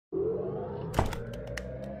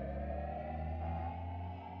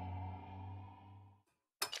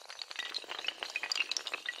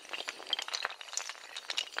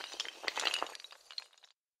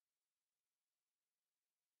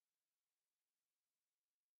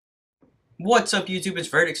What's up, YouTube? It's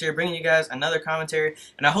Verdix here, bringing you guys another commentary,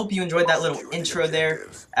 and I hope you enjoyed that little intro there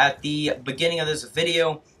at the beginning of this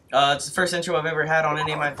video. It's the first intro I've ever had on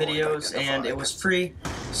any of my videos, and it was free,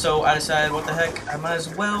 so I decided, what the heck, I might as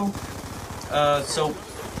well. So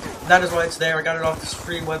that is why it's there. I got it off this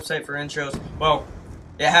free website for intros. Well,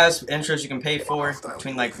 it has intros you can pay for,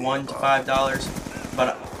 between like $1 to $5,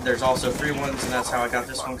 but there's also free ones, and that's how I got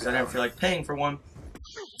this one, because I didn't feel like paying for one.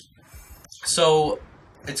 So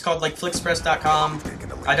it's called like Flixpress.com.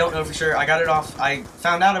 I don't know for sure. I got it off. I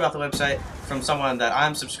found out about the website from someone that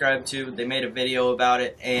I'm subscribed to. They made a video about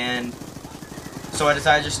it, and so I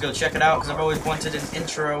decided just to go check it out because I've always wanted an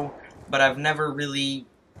intro, but I've never really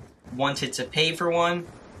wanted to pay for one.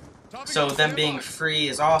 So them being free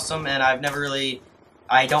is awesome, and I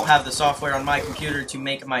don't have the software on my computer to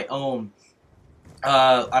make my own.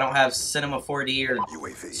 I don't have Cinema 4D or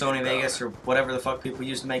Sony Vegas or whatever the fuck people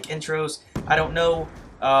use to make intros. I don't know,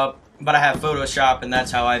 but I have Photoshop, and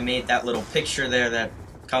that's how I made that little picture there that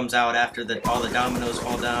comes out after all the dominoes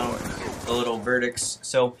fall down, the little verdicts.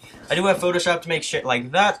 So I do have Photoshop to make shit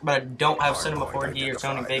like that, but I don't have Cinema 4D or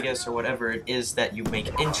Sony Vegas or whatever it is that you make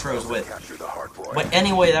intros with. But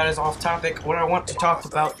anyway, that is off topic. What I want to talk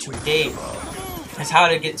about today is how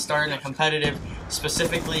to get started in competitive,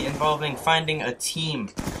 specifically involving finding a team.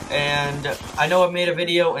 And I know I've made a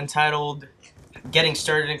video entitled Getting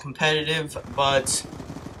Started in Competitive, but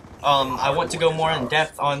I want to go more in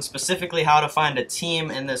depth on specifically how to find a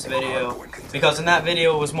team in this video, because in that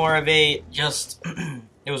video it was more of a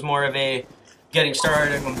getting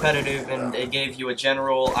started in competitive, and it gave you a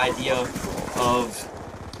general idea of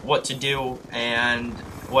what to do and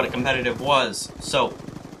what a competitive was. So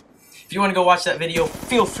if you want to go watch that video,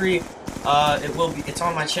 feel free. It's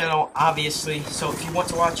on my channel, obviously, so if you want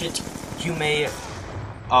to watch it, you may.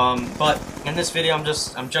 But in this video, I'm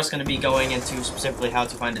just going to be going into specifically how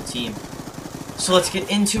to find a team. So let's get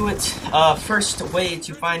into it. First way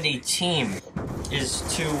to find a team is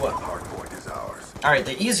to. Alright,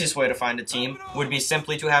 the easiest way to find a team would be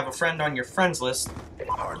simply to have a friend on your friends list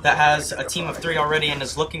that has a team of 3 already and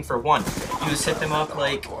is looking for one. You just hit them up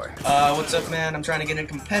like, what's up, man? I'm trying to get in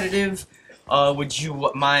competitive. Would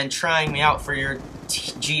you mind trying me out for your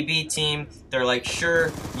GB team? They're like,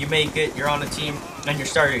 sure. You make it, you're on a team, and you're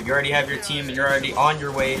started. You already have your team, and you're already on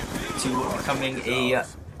your way to becoming a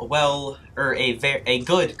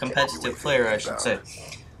good competitive player, I should say.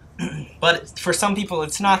 But for some people,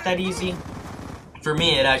 it's not that easy. For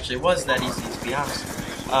me, it actually was that easy, to be honest.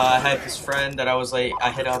 I had this friend that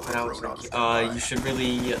I hit up, and I was like, you should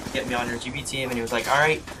really get me on your GB team, and he was like,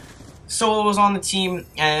 alright. So I was on the team,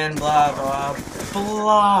 and blah, blah,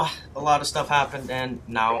 blah. A lot of stuff happened, and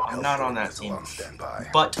now I'm not on that team.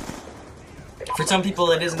 But for some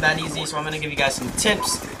people, it isn't that easy, so I'm going to give you guys some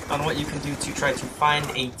tips on what you can do to try to find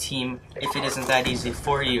a team if it isn't that easy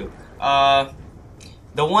for you.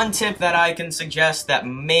 The one tip that I can suggest that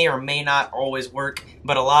may or may not always work,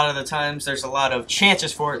 but a lot of the times there's a lot of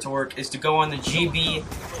chances for it to work, is to go on the GB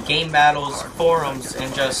Game Battles forums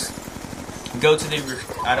and just go to the,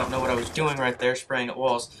 I don't know what I was doing right there, spraying at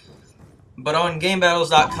walls, but on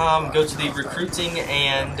GameBattles.com, go to the recruiting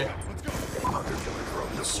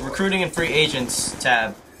and free agents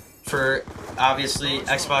tab for obviously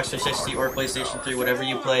Xbox 360 or PlayStation 3, whatever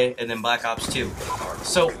you play, and then Black Ops 2.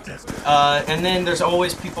 So, and then there's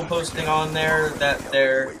always people posting on there that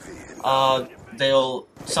they'll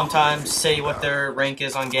sometimes say what their rank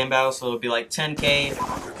is on Game Battles, so it'll be like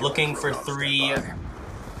 10K, looking for 3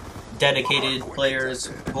 dedicated players,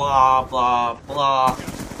 blah, blah, blah.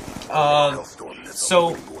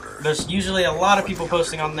 So there's usually a lot of people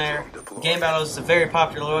posting on there. Game Battles is a very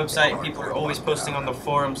popular website. People are always posting on the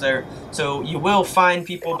forums there. So you will find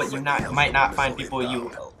people, but you might not find people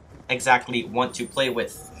you exactly want to play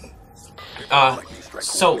with.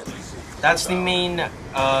 So that's the main,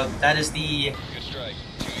 that is the,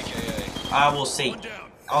 I'll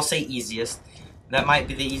say easiest. That might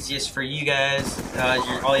be the easiest for you guys.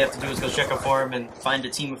 All you have to do is go check a forum and find a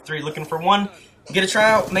team of 3 looking for one. Get a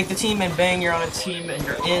tryout, make the team, and bang, you're on a team and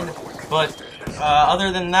you're in. But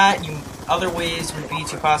other than that, other ways would be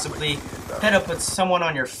to possibly hit up with someone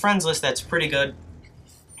on your friends list that's pretty good.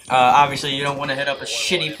 Obviously, you don't want to hit up a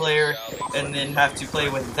shitty player and then have to play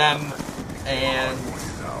with them, and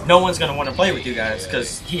no one's going to want to play with you guys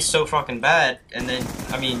because he's so fucking bad. And then,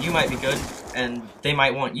 I mean, you might be good and they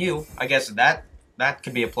might want you. I guess that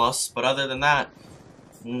could be a plus, but other than that,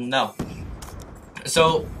 no.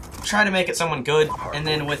 So try to make it someone good, and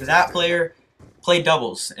then with that player, play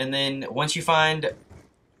doubles. And then once you find,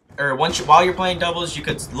 or while you're playing doubles, you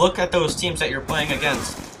could look at those teams that you're playing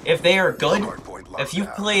against. If they are good, if you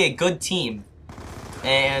play a good team,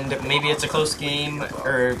 and maybe it's a close game,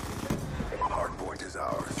 or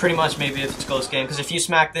pretty much maybe if it's a close game, because if you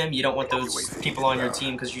smack them, you don't want those people on your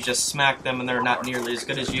team because you just smacked them and they're not nearly as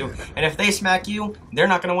good as you. And if they smack you, they're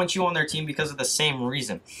not going to want you on their team because of the same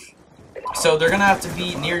reason. So they're going to have to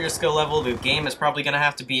be near your skill level. The game is probably going to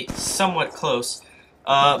have to be somewhat close.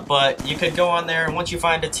 But you could go on there, and once you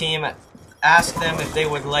find a team, ask them if they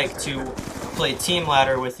would like to play team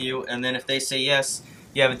ladder with you, and then if they say yes,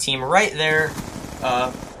 you have a team right there,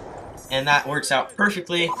 and that works out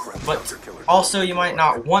perfectly. But also, you might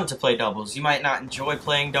not want to play doubles. You might not enjoy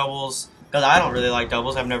playing doubles, because I don't really like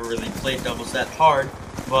doubles. I've never really played doubles that hard,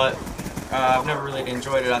 but I've never really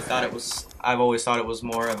enjoyed it. I've always thought it was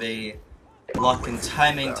more of a luck and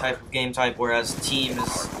timing type of game type, whereas team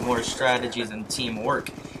is more strategies and teamwork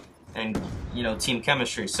and, you know, team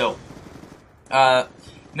chemistry. So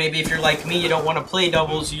maybe if you're like me, you don't want to play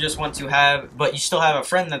doubles, you just want to have, but you still have a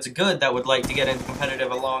friend that's good that would like to get into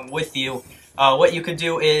competitive along with you. What you could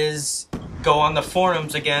do is go on the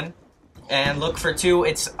forums again and look for 2.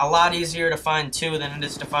 It's a lot easier to find 2 than it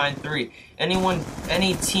is to find 3.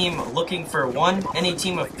 Any team looking for 1, any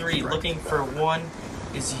team of 3 looking for 1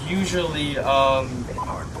 is usually they're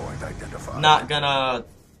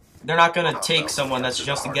not gonna take someone that's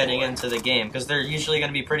just getting into the game, because they're usually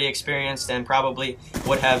gonna be pretty experienced and probably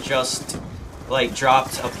would have just like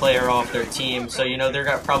dropped a player off their team. So, you know,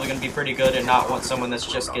 they're probably gonna be pretty good and not want someone that's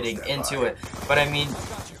just getting into it. But I mean,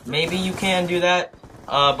 maybe you can do that,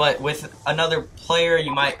 but with another player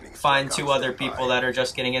you might find 2 other people that are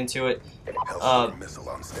just getting into it,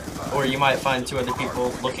 or you might find 2 other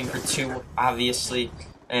people looking for 2, obviously,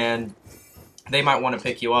 and they might want to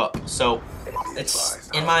pick you up. So it's,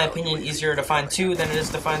 in my opinion, easier to find 2 than it is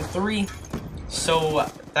to find 3. So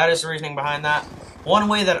that is the reasoning behind that. One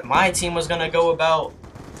way that my team was going to go about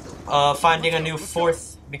finding a new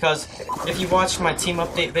 4th, because if you watched my team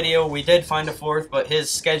update video, we did find a 4th, but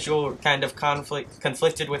his schedule kind of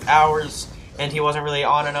conflicted with ours, and he wasn't really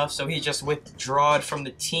on enough, so he just withdrawed from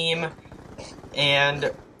the team,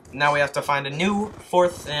 and now we have to find a new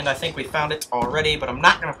 4th, and I think we found it already, but I'm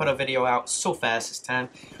not going to put a video out so fast this time,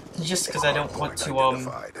 just because I don't want to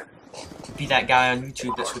be that guy on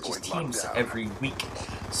YouTube that switches teams every week.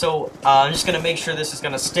 So I'm just going to make sure this is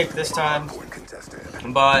going to stick this time,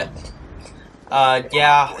 but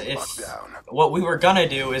yeah, what we were going to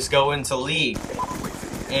do is go into League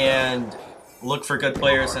and look for good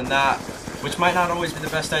players in that, which might not always be the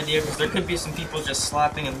best idea, because there could be some people just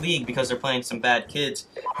slapping in League because they're playing some bad kids.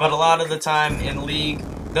 But a lot of the time in League,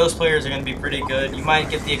 those players are going to be pretty good. You might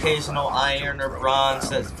get the occasional Iron or Bronze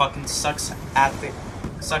that fucking sucks ass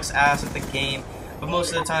at the game, but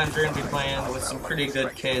most of the time you're going to be playing with some pretty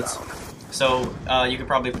good kids. So you could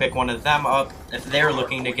probably pick one of them up if they're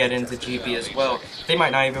looking to get into GB as well. They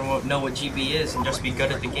might not even know what GB is and just be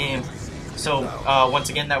good at the game. So once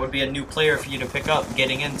again, that would be a new player for you to pick up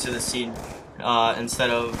getting into the scene, instead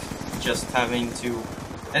of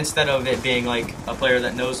it being like a player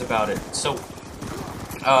that knows about it. So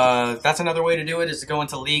that's another way to do it, is to go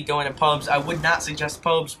into League, go into pubs. I would not suggest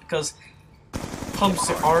pubs, because pubs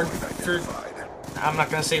are for, I'm not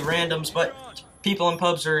going to say randoms, but people in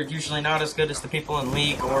pubs are usually not as good as the people in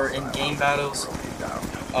League or in game battles,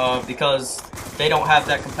 because they don't have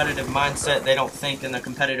that competitive mindset. They don't think in a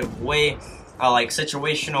competitive way, like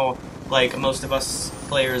situational, like most of us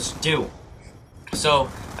players do. So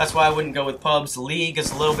that's why I wouldn't go with pubs. League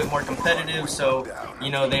is a little bit more competitive, so you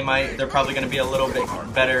know they're probably going to be a little bit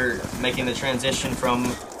better making the transition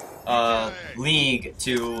from League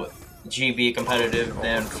to GB competitive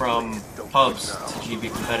than from pubs to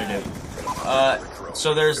GB competitive.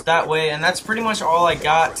 So there's that way, and that's pretty much all I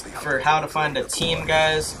got for how to find a team,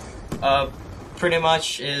 guys. Pretty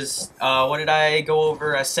much is, what did I go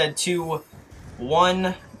over? I said 2,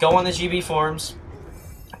 1, go on the GB forums,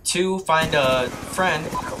 2, find a friend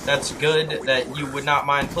that's good that you would not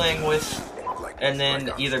mind playing with, and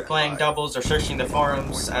then either playing doubles or searching the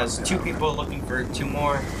forums as 2 people looking for 2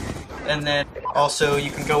 more. And then also you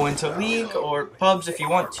can go into League or pubs if you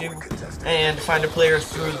want to and find a player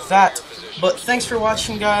through that. But thanks for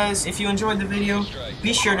watching, guys. If you enjoyed the video,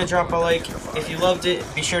 be sure to drop a like. If you loved it,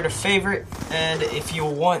 be sure to favorite. And if you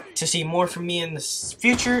want to see more from me in the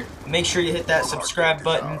future, make sure you hit that subscribe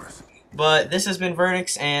button. But this has been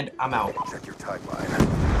Vernix, and I'm out.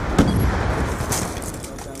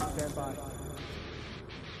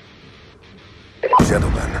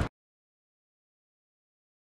 Gentlemen,